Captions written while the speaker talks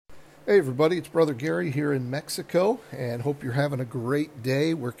Hey everybody, it's Brother Gary here in Mexico, and hope you're having a great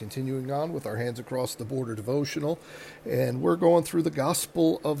day. We're continuing on with our Hands Across the Border devotional, and we're going through the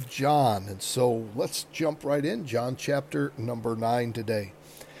Gospel of John. And so let's jump right in, John chapter number 9 today.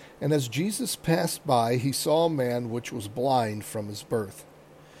 And as Jesus passed by, he saw a man which was blind from his birth.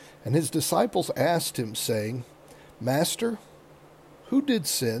 And his disciples asked him, saying, Master, who did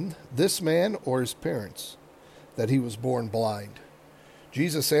sin, this man or his parents, that he was born blind?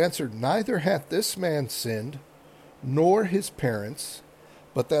 Jesus answered, Neither hath this man sinned, nor his parents,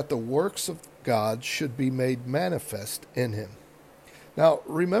 but that the works of God should be made manifest in him. Now,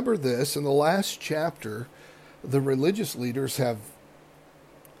 remember this, in the last chapter, the religious leaders have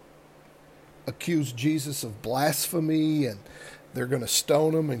accused Jesus of blasphemy, and they're going to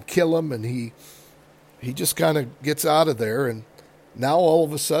stone him and kill him, and he just kind of gets out of there, and now all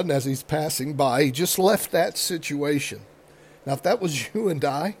of a sudden, as he's passing by, he just left that situation. Now, if that was you and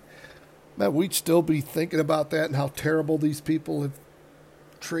I, man, we'd still be thinking about that and how terrible these people have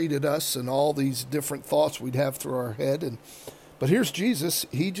treated us and all these different thoughts we'd have through our head. But here's Jesus.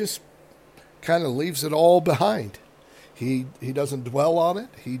 He just kind of leaves it all behind. He doesn't dwell on it.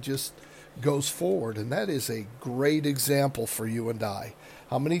 He just goes forward. And that is a great example for you and I.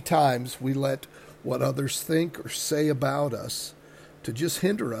 How many times we let what others think or say about us to just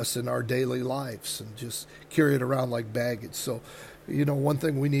hinder us in our daily lives and just carry it around like baggage. So, one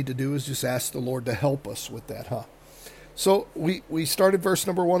thing we need to do is just ask the Lord to help us with that, So we started verse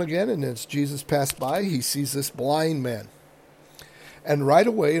number 1 again, and as Jesus passed by, he sees this blind man. And right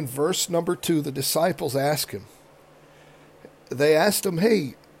away in verse number 2, the disciples ask him. They asked him,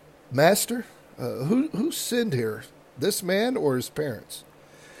 Hey, Master, who sinned here, this man or his parents?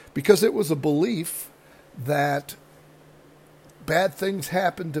 Because it was a belief that bad things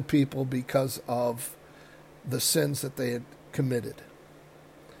happened to people because of the sins that they had committed.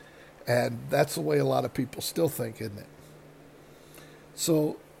 And that's the way a lot of people still think, isn't it?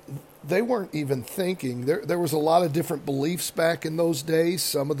 So they weren't even thinking. There was a lot of different beliefs back in those days.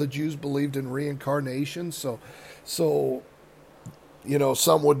 Some of the Jews believed in reincarnation. So some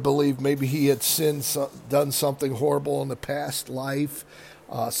would believe maybe he had sinned, done something horrible in the past life.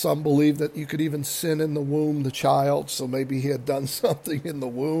 Some believe that you could even sin in the womb, the child, so maybe he had done something in the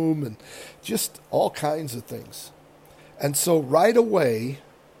womb, and just all kinds of things. And so right away,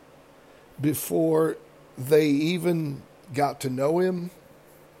 before they even got to know him,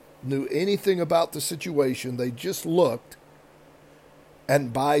 knew anything about the situation, they just looked,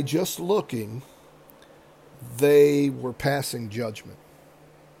 and by just looking, they were passing judgment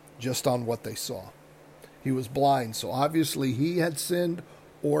just on what they saw. He was blind, so obviously he had sinned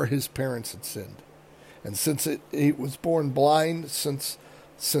or his parents had sinned. And since he was born blind since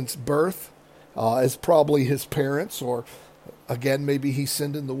birth, as probably his parents, or again, maybe he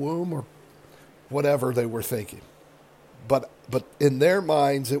sinned in the womb, or whatever they were thinking. But in their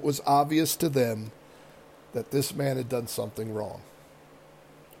minds, it was obvious to them that this man had done something wrong.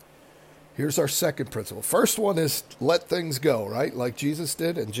 Here's our second principle. First one is let things go, right? Like Jesus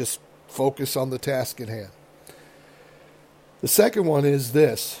did, and just focus on the task at hand. The second one is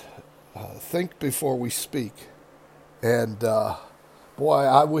this, think before we speak. And boy,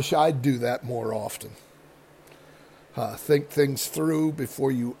 I wish I'd do that more often. Think things through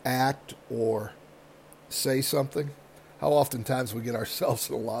before you act or say something. How oftentimes we get ourselves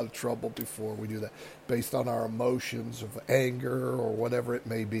in a lot of trouble before we do that, based on our emotions of anger or whatever it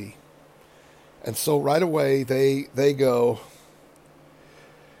may be. And so right away they go,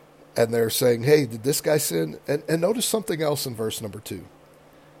 and they're saying, hey, did this guy sin? And notice something else in verse number 2.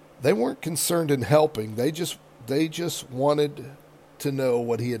 They weren't concerned in helping. They just wanted to know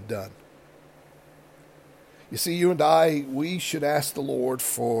what he had done. You see, you and I, we should ask the Lord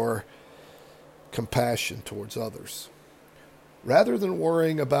for compassion towards others. Rather than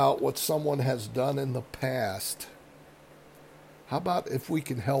worrying about what someone has done in the past, how about if we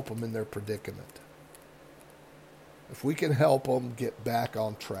can help them in their predicament? If we can help them get back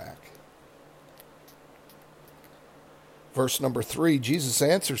on track. Verse number 3, Jesus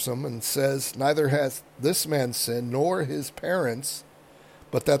answers them and says, Neither hath this man sinned, nor his parents,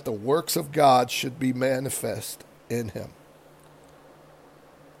 but that the works of God should be manifest in him.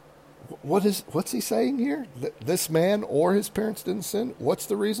 What's he saying here? This man or his parents didn't sin? What's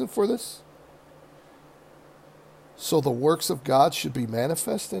the reason for this? So the works of God should be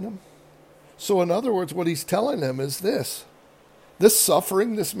manifest in him? So in other words, what he's telling them is this. This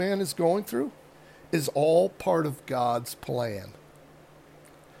suffering this man is going through is all part of God's plan.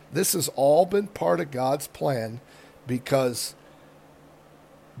 This has all been part of God's plan because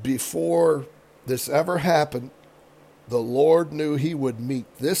before this ever happened, the Lord knew he would meet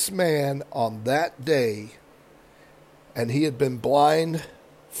this man on that day, and he had been blind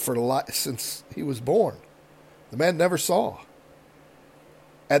since he was born. The man never saw.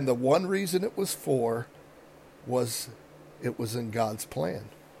 And the one reason it was for was it was in God's plan.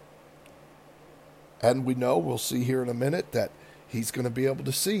 And we know, we'll see here in a minute, that he's going to be able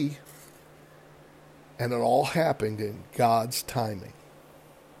to see. And it all happened in God's timing.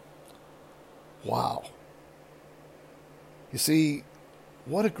 Wow. You see,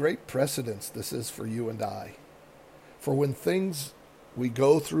 what a great precedence this is for you and I. For when things we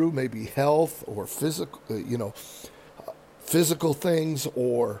go through, maybe health or physical things,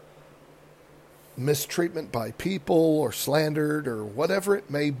 or mistreatment by people, or slandered, or whatever it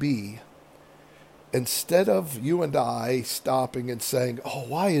may be, instead of you and I stopping and saying, "Oh,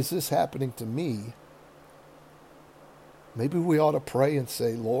 why is this happening to me?" maybe we ought to pray and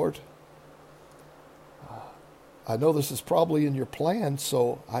say, "Lord, I know this is probably in your plan,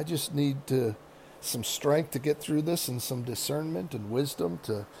 so I just need some strength to get through this, and some discernment and wisdom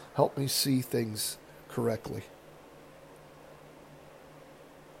to help me see things correctly."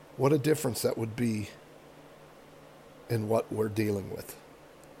 What a difference that would be in what we're dealing with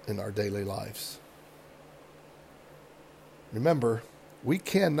in our daily lives. Remember, we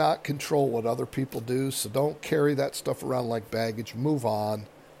cannot control what other people do, so don't carry that stuff around like baggage. Move on.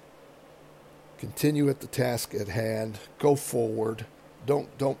 Continue at the task at hand. Go forward.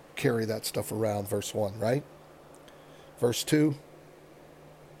 Don't carry that stuff around, verse 1, right? Verse 2,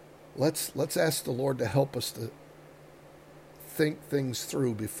 let's ask the Lord to help us to think things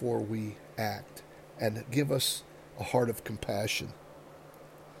through before we act, and give us a heart of compassion.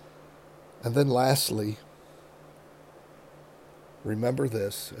 And then lastly, remember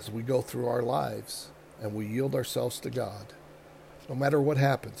this, as we go through our lives and we yield ourselves to God, no matter what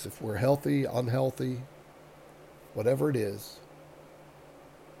happens, if we're healthy, unhealthy, whatever it is,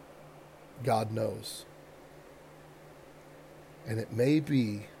 God knows. And it may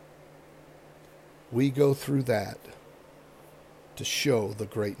be we go through that to show the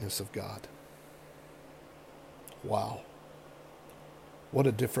greatness of God. Wow. What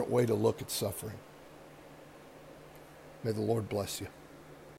a different way to look at suffering. May the Lord bless you.